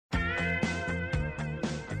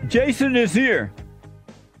Jason is here.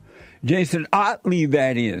 Jason Ottley,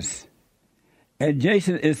 that is. And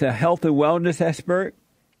Jason is a health and wellness expert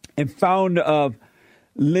and founder of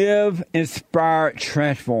Live, Inspire,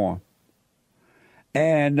 Transform.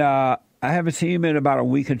 And I haven't seen him in about a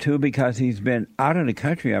week or two because he's been out of the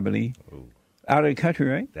country, I believe. Ooh. Out of the country,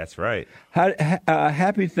 right? That's right.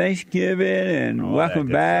 Happy Thanksgiving and welcome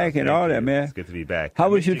back and all that, man. It's good to be back. How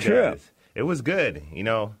was your trip? Guys. It was good. You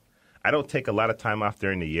know, I don't take a lot of time off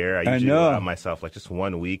during the year. I usually allow myself like just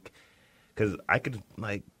 1 week because I could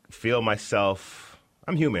like feel myself.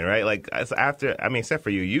 I'm human, right? Like except for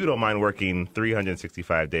you, you don't mind working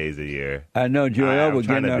 365 days a year. I know Joel was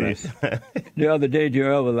getting on us. The other day,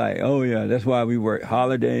 Joel was like, "Oh yeah, that's why we work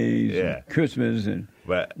holidays, and Christmas, and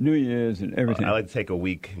New Year's, and everything." I like to take a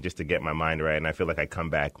week just to get my mind right, and I feel like I come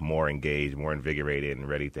back more engaged, more invigorated, and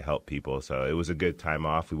ready to help people. So it was a good time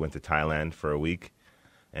off. We went to Thailand for a week,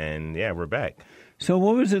 and yeah, we're back. So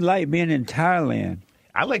what was it like being in Thailand?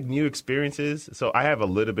 I like new experiences. So I have a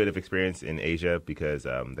little bit of experience in Asia because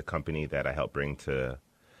the company that I help bring to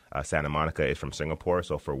Santa Monica is from Singapore.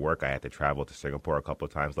 So for work, I had to travel to Singapore a couple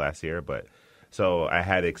of times last year. So I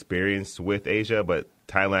had experience with Asia, but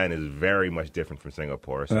Thailand is very much different from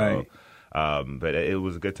Singapore. So, but it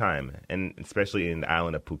was a good time. And especially in the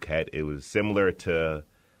island of Phuket, it was similar to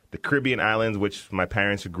the Caribbean islands, which my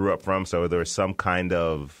parents grew up from. So there was some kind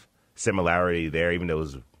of similarity there, even though it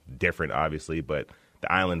was different, obviously. But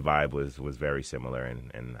the island vibe was very similar,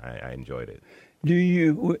 and I enjoyed it.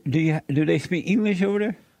 Do they speak English over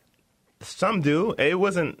there? Some do. It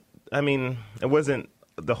wasn't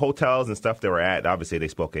the hotels and stuff they were at. Obviously, they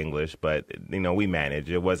spoke English, but we managed.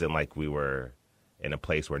 It wasn't like we were in a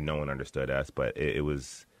place where no one understood us. But it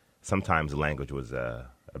was sometimes the language was a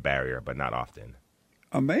barrier, but not often.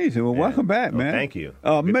 Amazing. Well, welcome back, man. Thank you.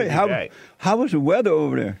 How was the weather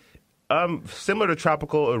over there? Similar to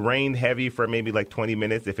tropical. It rained heavy for maybe like 20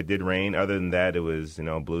 minutes if it did rain. Other than that, it was,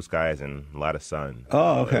 blue skies and a lot of sun.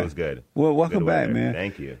 Oh, okay. It was good. Well, welcome back, man.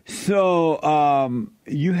 Thank you. So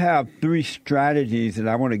you have 3 strategies, and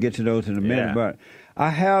I want to get to those in a minute. But I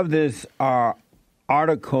have this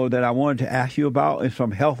article that I wanted to ask you about. It's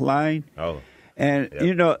from Healthline. Oh. And,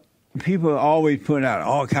 people are always putting out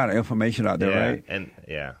all kind of information out there, right?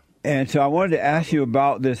 And so I wanted to ask you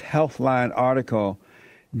about this Healthline article.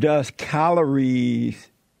 Does calories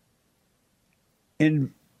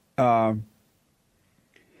in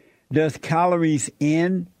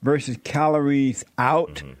versus calories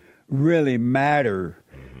out really matter?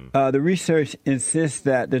 The research insists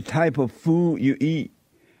that the type of food you eat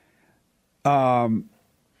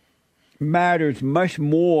matters much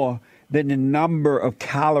more than the number of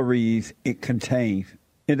calories it contains.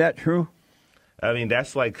 Is that true? I mean,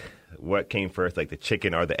 that's like what came first, like the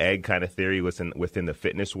chicken or the egg kind of theory within the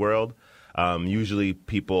fitness world. Usually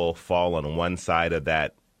people fall on one side of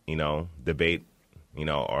that, debate,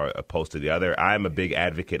 or opposed to the other. I'm a big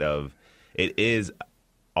advocate of it is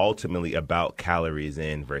ultimately about calories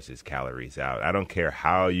in versus calories out. I don't care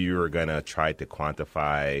how you're going to try to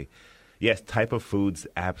quantify. Yes, type of foods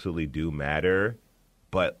absolutely do matter,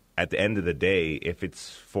 but at the end of the day, if it's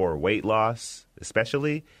for weight loss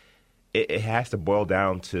especially, it has to boil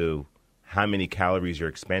down to how many calories you're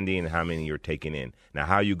expending and how many you're taking in. Now,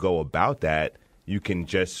 how you go about that, you can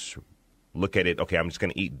just look at it, okay, I'm just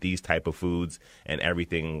going to eat these type of foods and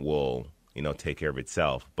everything will, take care of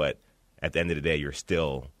itself. But at the end of the day, you're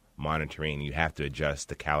still monitoring. You have to adjust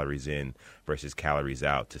the calories in versus calories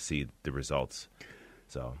out to see the results.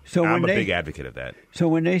 So I'm a big advocate of that. So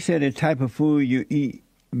when they say the type of food you eat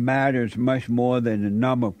matters much more than the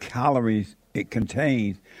number of calories it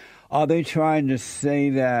contains, are they trying to say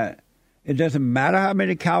that it doesn't matter how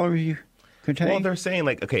many calories you contain? Well, they're saying,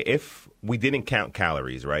 like, okay, if we didn't count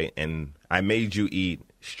calories, right, and I made you eat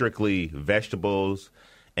strictly vegetables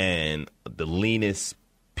and the leanest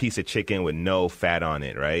piece of chicken with no fat on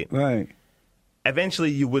it, right? Right.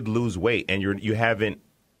 Eventually you would lose weight, and you haven't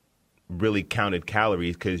really counted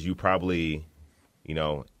calories because you probably,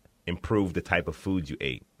 improved the type of food you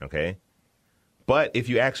ate, okay? But if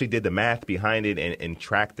you actually did the math behind it and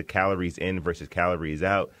tracked the calories in versus calories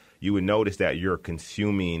out, you would notice that you're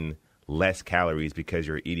consuming less calories because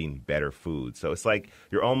you're eating better food. So it's like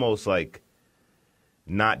you're almost like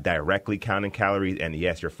not directly counting calories, and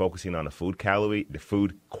yes, you're focusing on the food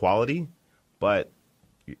quality, but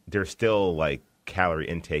there's still like calorie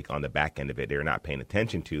intake on the back end of it they're not paying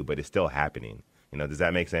attention to, but it's still happening. Does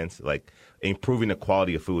that make sense? Like improving the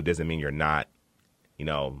quality of food doesn't mean you're not,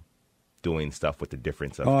 doing stuff with the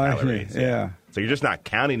difference of calories. Yeah. So you're just not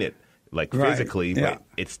counting it like physically, but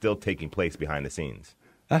it's still taking place behind the scenes.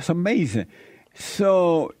 That's amazing.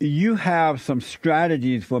 So you have some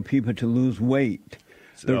strategies for people to lose weight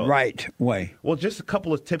the right way. Well, just a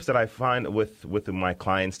couple of tips that I find with my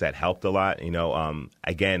clients that helped a lot.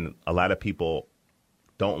 Again, a lot of people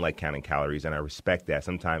don't like counting calories, and I respect that.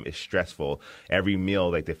 Sometimes it's stressful. Every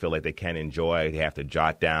meal, like they feel like they can't enjoy, they have to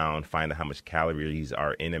jot down, find out how much calories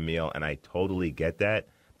are in a meal, and I totally get that.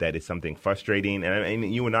 That is something frustrating,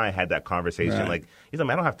 and you and I had that conversation. Right. Like, I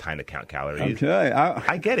don't have time to count calories. Okay,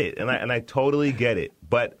 I get it, and I totally get it.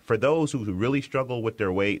 But for those who really struggle with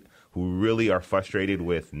their weight, who really are frustrated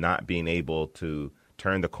with not being able to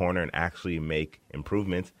turn the corner and actually make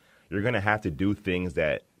improvements, you're going to have to do things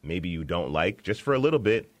that maybe you don't like just for a little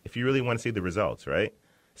bit if you really want to see the results, right?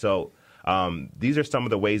 So these are some of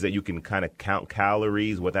the ways that you can kind of count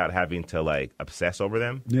calories without having to like obsess over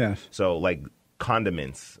them. Yes. So like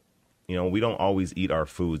condiments. We don't always eat our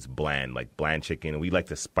foods bland, like bland chicken. We like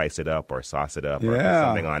to spice it up or sauce it up or put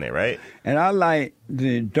something on it, right? And I like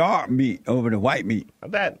the dark meat over the white meat.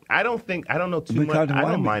 That I don't know too much. I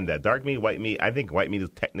don't mind that. Dark meat, white meat. I think white meat is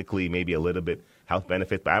technically maybe a little bit health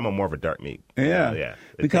benefit, but I'm more of a dark meat. Yeah.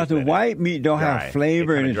 Because the white meat don't have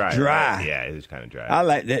flavor and it's dry. Right? Yeah, it's kind of dry. I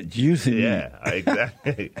like that juicy meat. Yeah,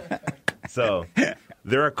 exactly. So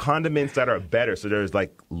there are condiments that are better. So there's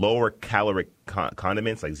like lower caloric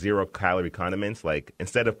condiments, like 0-calorie condiments. Like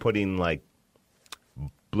instead of putting like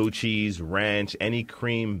blue cheese, ranch, any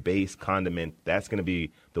cream-based condiment, that's going to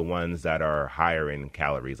be the ones that are higher in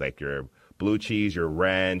calories, like your blue cheese, your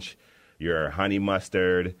ranch, your honey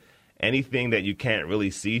mustard, anything that you can't really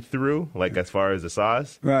see through, like as far as the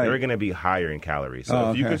sauce, they're going to be higher in calories. So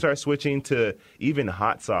if you can start switching to even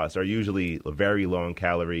hot sauce are usually very low in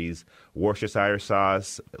calories, Worcestershire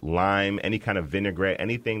sauce, lime, any kind of vinaigrette,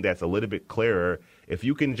 anything that's a little bit clearer, if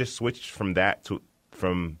you can just switch from that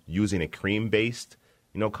from using a cream-based,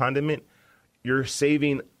 condiment, you're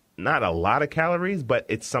saving not a lot of calories, but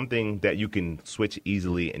it's something that you can switch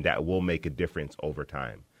easily and that will make a difference over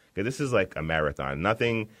time. Because this is like a marathon.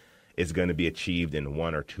 Nothing is going to be achieved in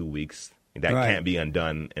 1 or 2 weeks. That can't be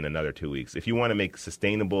undone in another 2 weeks. If you want to make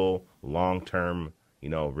sustainable, long-term,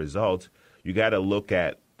 results, you got to look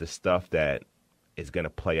at the stuff that is going to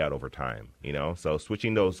play out over time, So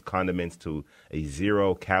switching those condiments to a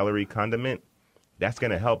 0-calorie condiment, that's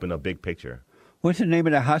going to help in a big picture. What's the name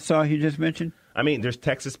of the hot sauce you just mentioned? I mean, there's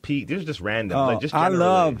Texas Pete. There's just random. I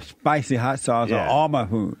love spicy hot sauce on all my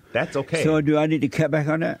food. That's okay. So do I need to cut back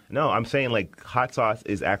on that? No, I'm saying like hot sauce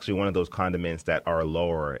is actually one of those condiments that are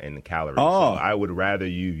lower in calories. Oh. So I would rather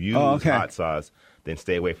you use hot sauce than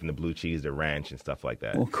stay away from the blue cheese, the ranch, and stuff like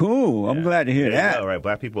that. Well, cool. I'm glad to hear that. All right.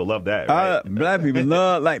 Black people love that, right? Black people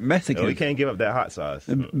love like Mexicans. We can't give up that hot sauce.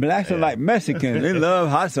 Blacks are like Mexicans. They love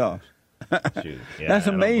hot sauce. Shoot. Yeah, that's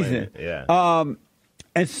amazing. Yeah.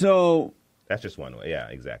 And so that's just one way. Yeah,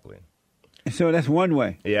 exactly. So that's one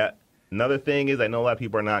way. Yeah. Another thing is, I know a lot of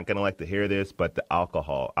people are not going to like to hear this, but the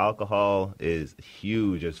alcohol. Alcohol is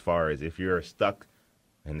huge as far as if you're stuck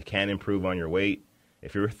and can't improve on your weight.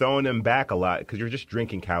 If you're throwing them back a lot, because you're just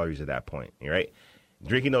drinking calories at that point, right?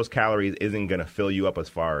 Drinking those calories isn't going to fill you up as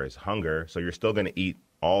far as hunger, so you're still going to eat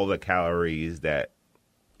all the calories that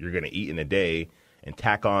you're going to eat in a day and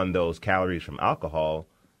tack on those calories from alcohol,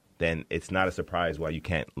 then it's not a surprise why you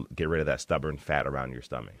can't get rid of that stubborn fat around your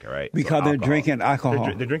stomach, all right? Because they're drinking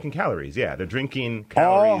alcohol. They're drinking calories, yeah. They're drinking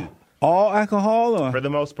calories. All alcohol? Or? For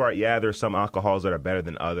the most part, yeah, there's some alcohols that are better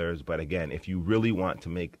than others. But again, if you really want to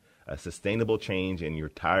make a sustainable change and you're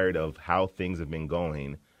tired of how things have been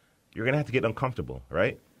going, you're going to have to get uncomfortable,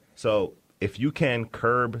 right? So if you can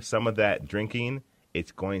curb some of that drinking,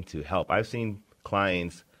 it's going to help. I've seen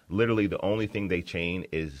clients, literally the only thing they change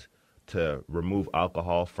is to remove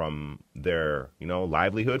alcohol from their,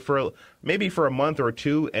 livelihood for maybe for a month or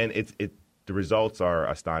two, and the results are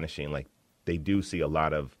astonishing. Like they do see a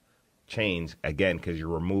lot of change again because you're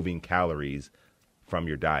removing calories from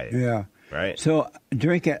your diet. Yeah. Right. So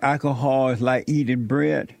drinking alcohol is like eating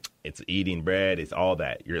bread. It's eating bread. It's all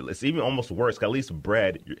that. It's even almost worse. 'Cause at least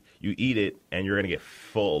bread, you eat it and you're going to get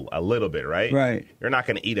full a little bit, right? Right. You're not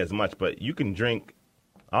going to eat as much, but you can drink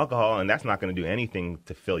alcohol, and that's not going to do anything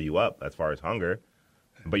to fill you up as far as hunger,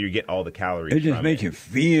 but you get all the calories. It just makes you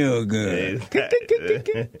feel good.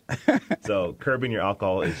 So curbing your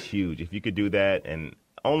alcohol is huge. If you could do that, and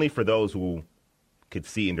only for those who could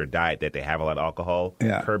see in their diet that they have a lot of alcohol,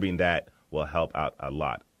 curbing that will help out a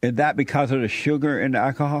lot. Is that because of the sugar in the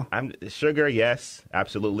alcohol? Sugar, yes,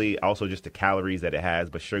 absolutely. Also just the calories that it has,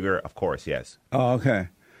 but sugar, of course, yes. Oh, okay.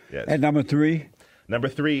 Yes. And number 3? Number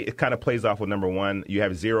 3, it kind of plays off with number 1. You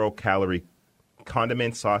have 0-calorie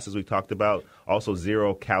condiments, sauces we talked about, also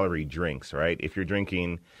 0-calorie drinks, right? If you're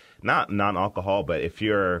drinking, not non-alcohol, but if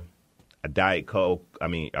you're a Diet Coke,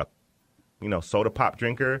 soda pop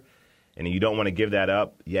drinker, and you don't want to give that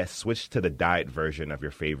up, yes, switch to the diet version of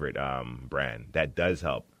your favorite brand. That does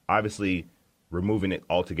help. Obviously, removing it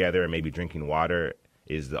altogether and maybe drinking water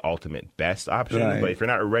is the ultimate best option. Right. But if you're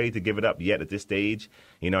not ready to give it up yet at this stage,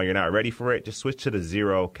 you're not ready for it, just switch to the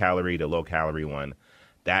 0 calorie to low calorie one.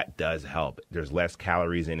 That does help. There's less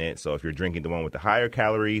calories in it. So if you're drinking the one with the higher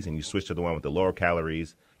calories and you switch to the one with the lower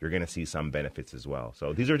calories, you're going to see some benefits as well.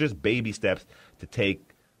 So these are just baby steps to take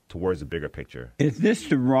towards the bigger picture. Is this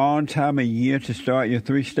the wrong time of year to start your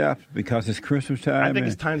 3 steps because it's Christmas time? I think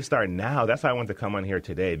it's time to start now. That's why I wanted to come on here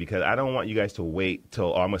today, because I don't want you guys to wait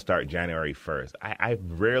till I'm going to start January 1st. I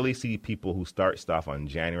rarely see people who start stuff on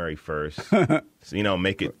January 1st,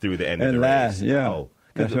 make it through the end of the race. Yeah. Oh,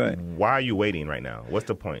 that's right. Why are you waiting right now? What's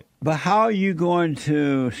the point? But how are you going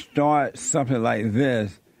to start something like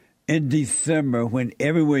this in December when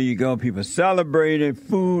everywhere you go, people celebrating,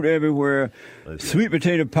 food everywhere, sweet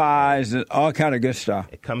potato pies, and all kind of good stuff?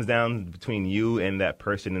 It comes down between you and that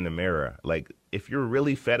person in the mirror. Like, if you're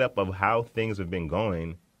really fed up of how things have been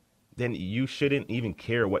going, then you shouldn't even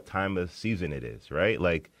care what time of season it is, right?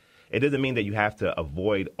 Like, it doesn't mean that you have to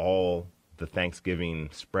avoid all the Thanksgiving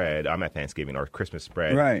spread. I'm at Thanksgiving or Christmas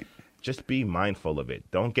spread. Right. Just be mindful of it.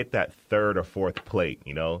 Don't get that 3rd or 4th plate,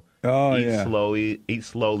 Oh, Eat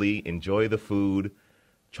slowly, enjoy the food.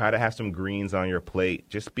 Try to have some greens on your plate.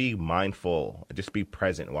 Just be mindful. Just be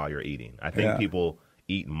present while you're eating. I think people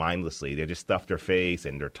eat mindlessly. They just stuff their face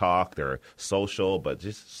and they're social, but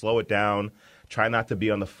just slow it down. Try not to be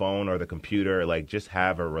on the phone or the computer. Like, just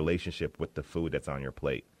have a relationship with the food that's on your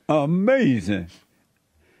plate. Amazing.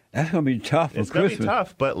 That's going to be tough for It's Christmas. It's going to be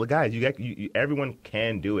tough, but guys, everyone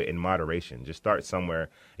can do it in moderation. Just start somewhere.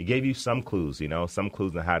 It gave you some clues, some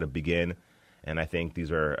clues on how to begin, and I think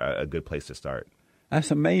these are a good place to start.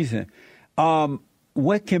 That's amazing.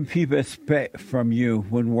 What can people expect from you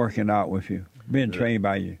when working out with you, being trained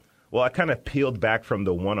by you? Well, I kind of peeled back from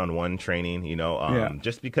the one-on-one training,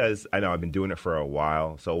 just because I know I've been doing it for a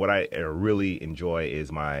while. So what I really enjoy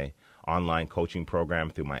is my online coaching program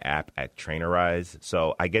through my app at Trainerize.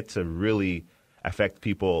 So I get to really affect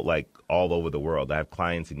people like all over the world. I have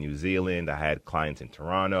clients in New Zealand. I had clients in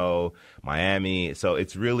Toronto, Miami. So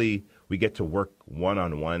it's really, we get to work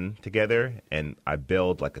one-on-one together, and I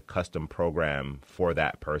build like a custom program for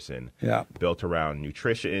that person built around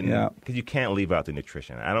nutrition, because you can't leave out the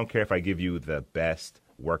nutrition. I don't care if I give you the best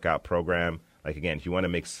workout program. Like, again, if you want to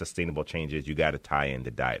make sustainable changes, you got to tie in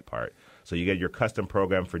the diet part. So you get your custom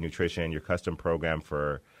program for nutrition, your custom program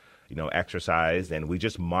for, exercise, and we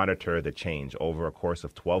just monitor the change over a course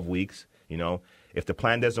of 12 weeks. If the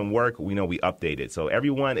plan doesn't work, we update it. So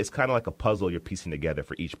everyone, it's kind of like a puzzle you're piecing together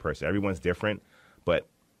for each person. Everyone's different, but,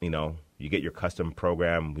 you get your custom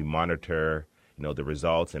program. We monitor, the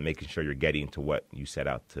results and making sure you're getting to what you set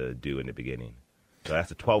out to do in the beginning. So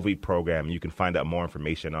that's a 12-week program. You can find out more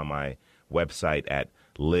information on my website at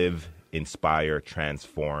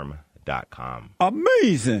liveinspiretransform.com.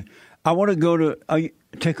 Amazing. I want to go to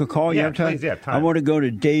take a call. Yeah, you have time? please, yeah, time. I want to go to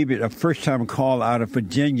David, a first-time call out of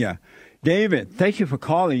Virginia. David, thank you for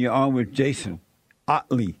calling. You're on with Jason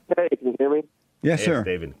Ottley. Hey, can you hear me? Yes, Hey, sir. it's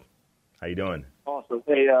David. How you doing? Awesome.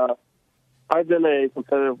 Hey, I've been a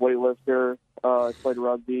competitive weightlifter. I played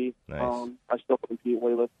rugby. Nice. I still compete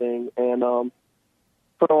weightlifting. And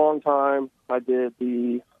for a long time, I did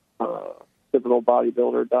the typical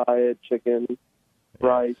bodybuilder diet, chicken,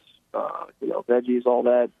 rice, veggies, all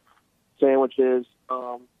that, sandwiches.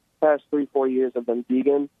 Past 3-4 years, I've been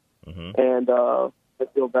vegan, and I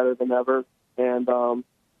feel better than ever. And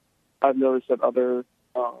I've noticed that other,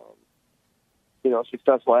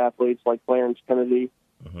 successful athletes like Clarence Kennedy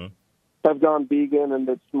have gone vegan, and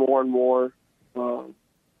it's more and more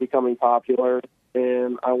becoming popular.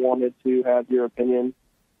 And I wanted to have your opinion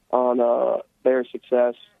on their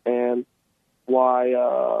success and why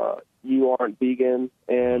you aren't vegan,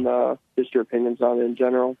 and just your opinions on it in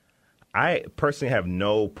general. I personally have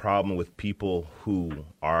no problem with people who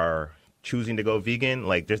are choosing to go vegan.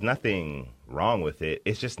 Like, there's nothing wrong with it.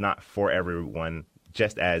 It's just not for everyone,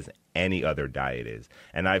 just as any other diet is.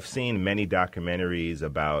 And I've seen many documentaries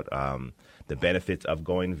about the benefits of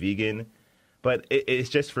going vegan. But it's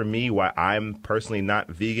just, for me, why I'm personally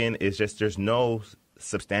not vegan is just there's no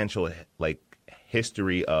substantial,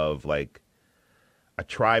 history of, a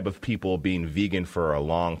tribe of people being vegan for a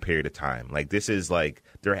long period of time. This is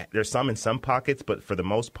there's some in some pockets, but for the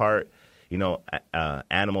most part,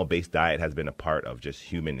 animal-based diet has been a part of just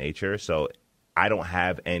human nature. So I don't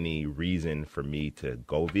have any reason for me to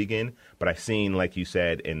go vegan, but I've seen, like you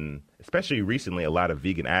said, especially recently, a lot of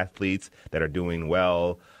vegan athletes that are doing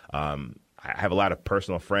well. I have a lot of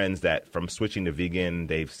personal friends that from switching to vegan,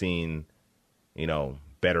 they've seen,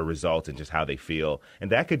 better results in just how they feel.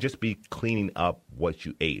 And that could just be cleaning up what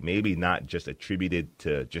you ate. Maybe not just attributed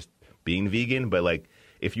to just being vegan, but like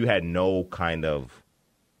if you had no kind of,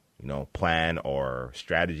 plan or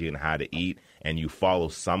strategy on how to eat and you follow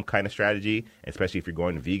some kind of strategy, especially if you're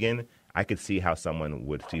going vegan, I could see how someone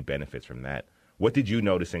would see benefits from that. What did you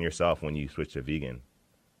notice in yourself when you switched to vegan?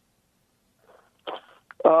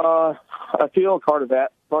 I feel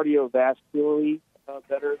cardiovascularly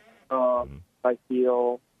better. I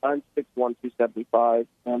feel I'm 6'1", 275,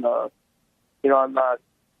 and I'm not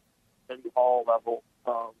Eddie Hall level,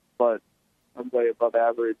 but I'm way above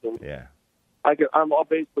average, and yeah, I'll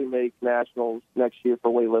basically make nationals next year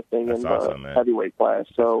for weightlifting That's in awesome, the man. heavyweight class.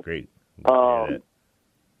 So great. I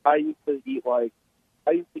used to eat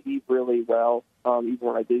really well, even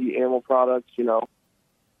when I did eat animal products. The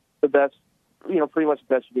best, pretty much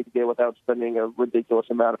the best you could get without spending a ridiculous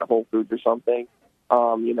amount at Whole Foods or something.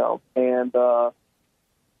 But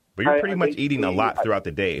you're pretty much eating a lot throughout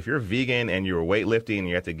the day. If you're vegan and you're weightlifting and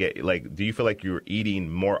you have to get, do you feel like you're eating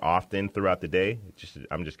more often throughout the day?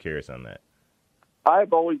 I'm just curious on that.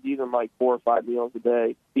 I've always eaten like 4 or 5 meals a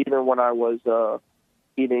day, even when I was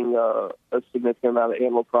eating a significant amount of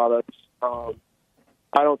animal products. I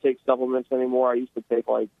don't take supplements anymore. I used to take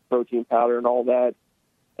like protein powder and all that,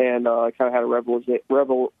 and I kind of had a revelation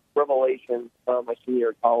my senior year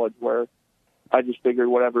of college where I just figured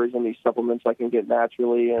whatever is in these supplements I can get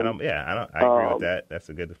naturally. And I agree with that. That's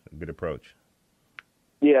a good approach.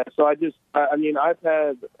 Yeah, so I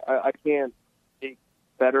can't speak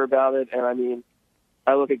better about it, and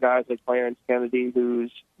I look at guys like Clarence Kennedy,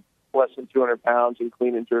 who's less than 200 pounds and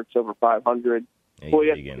clean and jerks over 500. Well,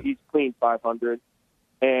 he's clean 500,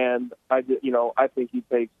 and I think he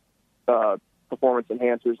takes performance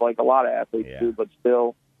enhancers like a lot of athletes do, but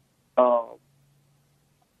still,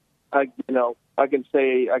 I can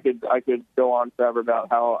say I could go on forever about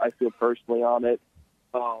how I feel personally on it,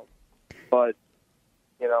 but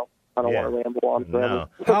I don't want to ramble on forever.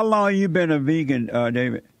 No. How long have you been a vegan,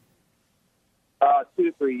 David? 2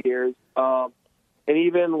 to 3 years. And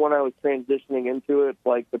even when I was transitioning into it,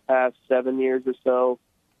 like the past 7 years or so,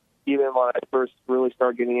 even when I first really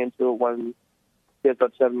started getting into it,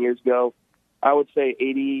 about 7 years ago, I would say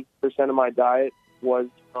 80% of my diet was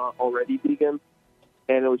already vegan,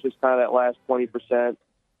 and it was just kind of that last 20%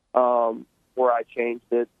 where I changed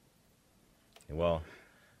it. Well,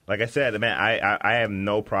 like I said, man, I have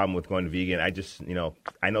no problem with going vegan. I just,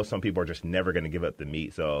 I know some people are just never going to give up the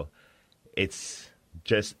meat, so it's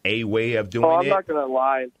just a way of doing it. I'm not going to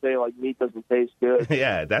lie and say, like, meat doesn't taste good.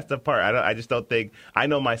 Yeah, that's the part. I just don't think – I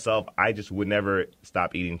know myself, I just would never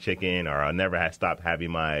stop eating chicken, or I'll never stop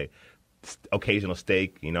having my occasional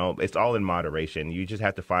steak. It's all in moderation. You just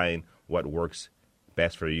have to find what works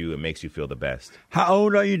best for you and makes you feel the best. How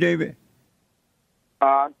old are you, David?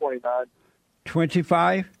 I'm 29.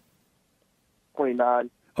 25? 29.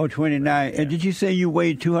 Oh, 29. Yeah. And did you say you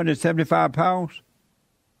weighed 275 pounds?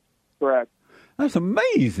 Correct. That's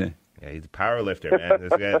amazing. Yeah, he's a power lifter, man.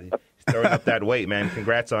 This guy, he's throwing up that weight, man.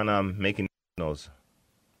 Congrats on making those.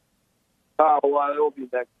 Well, it will be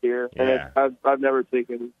next year. Yeah. And I've never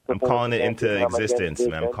taken. I'm calling it into existence,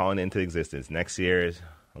 man. I'm calling it into existence. Next year,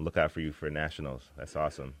 I'll look out for you for nationals. That's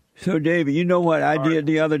awesome. So, David, you know what I did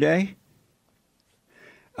the other day?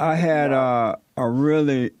 I had a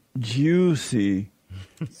really juicy,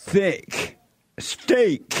 thick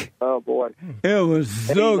steak. Oh, boy. It was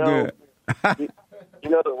so good.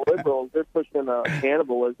 The liberals, they're pushing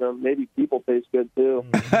cannibalism. Maybe people taste good, too.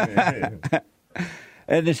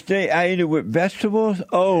 And the steak, I ate it with vegetables.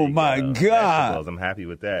 Oh, my God. Vegetables. I'm happy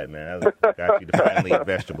with that, man. I got you to finally eat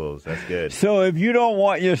vegetables. That's good. So if you don't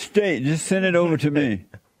want your steak, just send it over to me.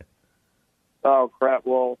 Oh, crap.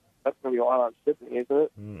 Well, that's going to be a lot on shipping, isn't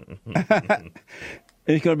it?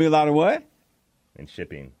 It's going to be a lot of what? And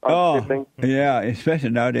shipping. Shipping. Yeah, especially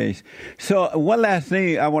nowadays. So one last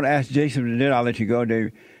thing I want to ask Jason, and then I'll let you go,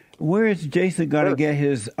 David. Where is Jason going to get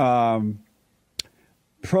his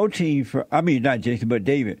protein from? I mean, not Jason, but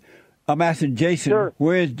David. I'm asking Jason, Sure.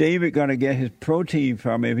 Where is David going to get his protein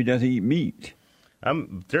from if he doesn't eat meat?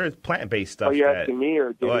 There's plant-based stuff. Are you asking me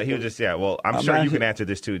or David? Well, he was just, Well, I'm sure you can answer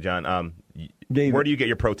this too, John. David. Where do you get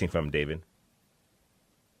your protein from, David?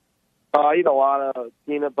 I eat a lot of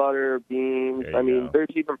peanut butter, beans. Go. There's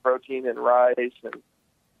even protein in rice,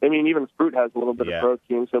 and even fruit has a little bit of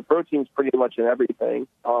protein. So protein's pretty much in everything.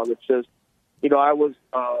 It's just, I was.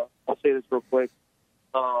 I'll say this real quick.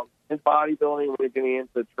 In bodybuilding, when you're getting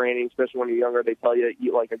into training, especially when you're younger, they tell you to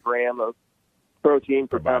eat like a gram of protein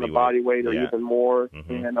per pound of body weight or even more.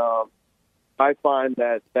 Mm-hmm. And I find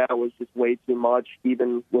that was just way too much,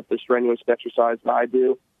 even with the strenuous exercise that I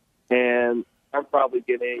do. And I'm probably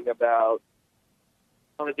getting about,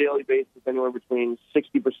 on a daily basis, anywhere between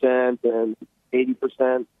 60% and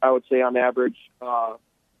 80%, I would say on average,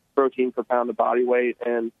 protein per pound of body weight.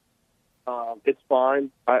 And it's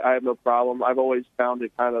fine. I have no problem. I've always found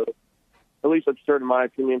it kind of, at least absurd in my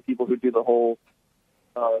opinion, people who do the whole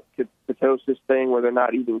ketosis thing where they're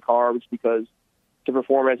not eating carbs, because to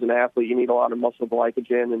perform as an athlete, you need a lot of muscle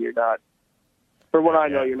glycogen, and you're not, for what I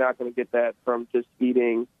know, you're not going to get that from just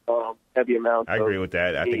eating heavy amounts. I agree with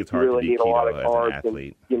that. I think it's hard really to be need a lot of keto carbs, as an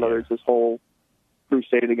athlete. And, there's this whole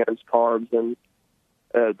crusade against carbs, and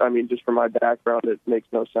I mean, just from my background, it makes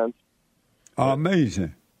no sense.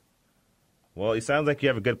 Amazing. Well, it sounds like you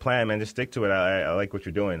have a good plan, man. Just stick to it. I like what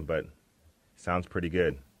you're doing, but it sounds pretty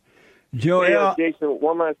good. Joel, Jason,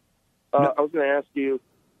 one last. I was going to ask you.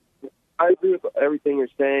 I agree with everything you're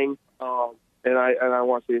saying, and I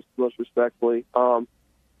want to say this most respectfully.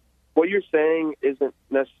 What you're saying isn't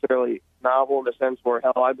necessarily novel in the sense where,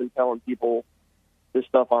 hell, I've been telling people this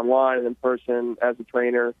stuff online and in person as a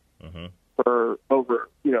trainer for over,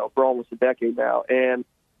 for almost a decade now. And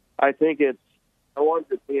I think I wanted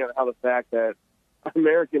to see how the fact that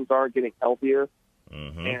Americans aren't getting healthier.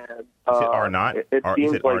 And are not? It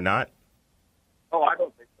seems like, are not? Oh, I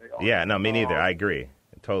don't think they are. Yeah, no, me neither. I agree.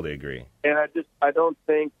 I totally agree. And I don't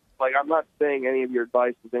think, I'm not saying any of your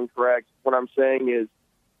advice is incorrect. What I'm saying is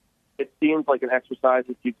it seems like an exercise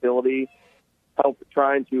of futility,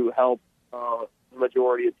 trying to help the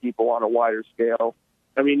majority of people on a wider scale.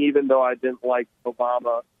 I mean, even though I didn't like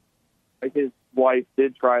Obama, his wife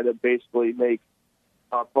did try to basically make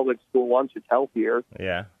public school lunches healthier.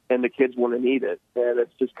 Yeah. And the kids wouldn't eat it. And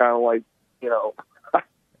it's just kind of like, I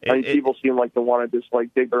think people seem like they want to just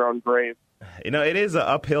dig their own grave. It is an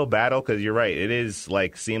uphill battle because you're right. It is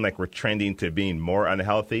seem like we're trending to being more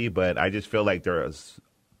unhealthy, but I just feel like there's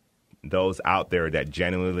those out there that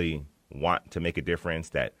genuinely want to make a difference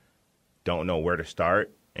that don't know where to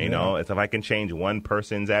start. It's if I can change one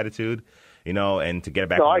person's attitude, and to get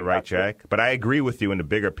back on the right track. But I agree with you in the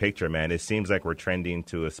bigger picture, man. It seems like we're trending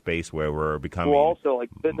to a space where we're becoming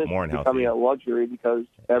fitness more unhealthy. Is becoming a luxury because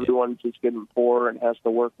everyone's just getting poor and has to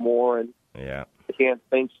work more, and they can't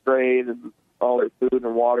think straight, and all their food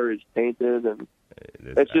and water is tainted, and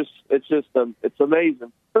it's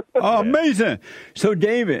amazing. Amazing. So,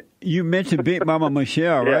 David, you mentioned Big Mama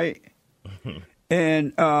Michelle, right?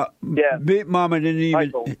 And Big Mama didn't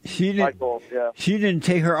even she didn't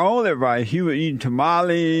take her own advice. She was eating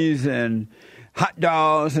tamales and hot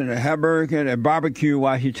dogs and a hamburger and a barbecue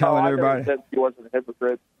while she telling everybody. Said she wasn't a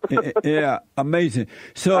hypocrite. Yeah, amazing.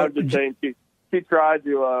 So I was just saying she tried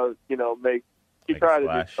to tried to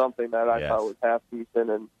do something that I thought was half decent,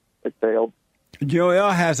 and it failed.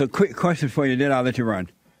 Joel has a quick question for you. Then I'll let you run.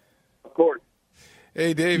 Of course.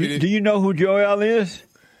 Hey, David. Do you know who Joel is?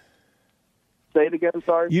 Say it again,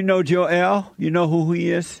 sorry. You know Joel? You know who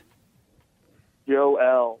he is?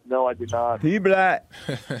 Joel. No, I do not. He black.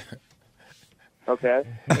 Okay.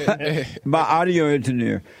 My audio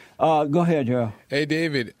engineer. Go ahead, Joel. Hey,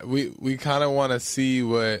 David. We kind of want to see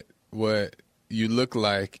what you look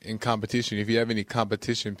like in competition. If you have any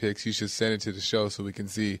competition pics, you should send it to the show so we can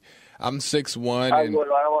see. I'm 6'1". I don't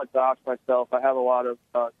want to dox myself. I have a lot of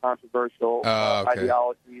controversial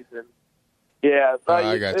ideologies, and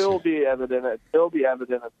it'll be evident. It'll be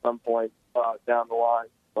evident at some point down the line.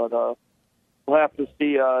 But we'll have to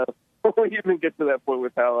see. We even get to that point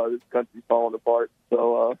with how this country's falling apart.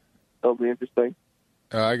 So it'll be interesting.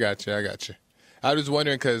 I got you. I was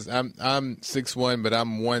wondering because I'm 6'1", but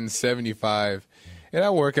I'm 175, and I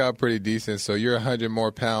work out pretty decent. So you're 100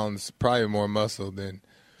 more pounds, probably more muscle than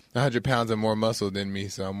 100 pounds and more muscle than me.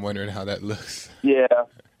 So I'm wondering how that looks. Yeah.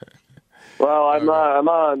 Well, I'm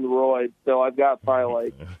on roids, so I've got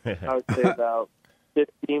probably I would say about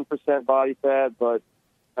 15% body fat, but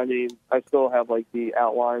I mean I still have the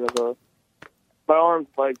outline of my arms,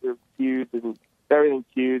 legs are huge, and everything's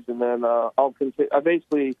huge, and then I'll continue. I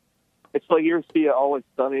basically. It's like you see Always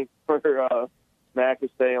Sunny where Mac is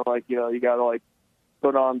saying, you got to,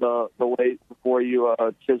 put on the weight before you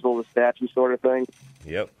chisel the statue sort of thing.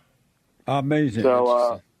 Yep. Amazing.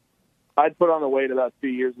 So I'd put on the weight about 2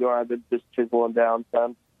 years ago, and I've been just chiseling down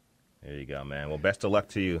since. There you go, man. Well, best of luck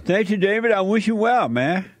to you. Thank you, David. I wish you well,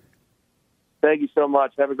 man. Thank you so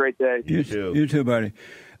much. Have a great day. You too. You too, buddy.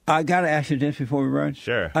 I got to ask you this before we run.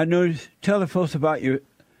 Sure. I noticed, tell the folks about your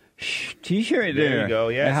T-shirt there. There you go,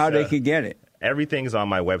 yes. And how they can get it. Everything's on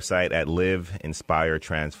my website at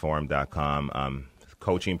liveinspiretransform.com.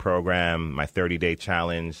 Coaching program, my 30-day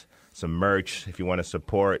challenge, some merch if you want to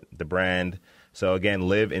support the brand. So again,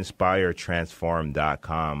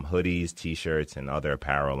 liveinspiretransform.com. Hoodies, T-shirts, and other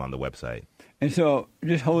apparel on the website. And so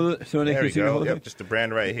just hold it so they There can you see the go. whole Yep, thing. just the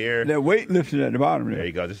brand right here. That weight lifted at the bottom there. There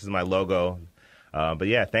you go. This is my logo. But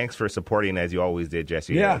yeah, thanks for supporting as you always did,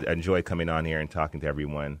 Jesse. Yeah. I enjoy coming on here and talking to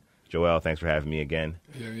everyone. Joel, thanks for having me again.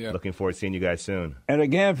 Yeah. Looking forward to seeing you guys soon. And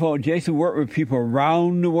again, folks, Jason worked with people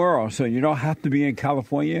around the world, so you don't have to be in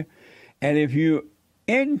California. And if you're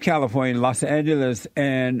in California, Los Angeles,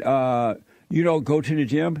 and you don't go to the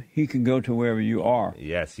gym, he can go to wherever you are.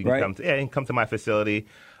 Yes, you can you can come to my facility.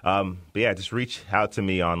 But yeah, just reach out to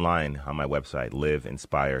me online on my website,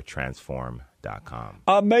 liveinspiretransform.com.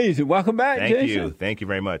 Amazing. Welcome back, Thank Jason. you. Thank you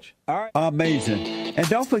very much. All right. Amazing. And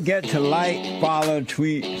don't forget to like, follow,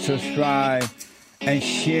 tweet, subscribe, and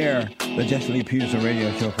share the Jesse Lee Peterson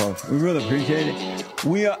Radio Show, folks. We really appreciate it.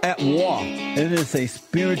 We are at war. It is a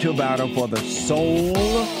spiritual battle for the soul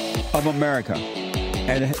of America.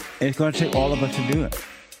 And it's going to take all of us to do it.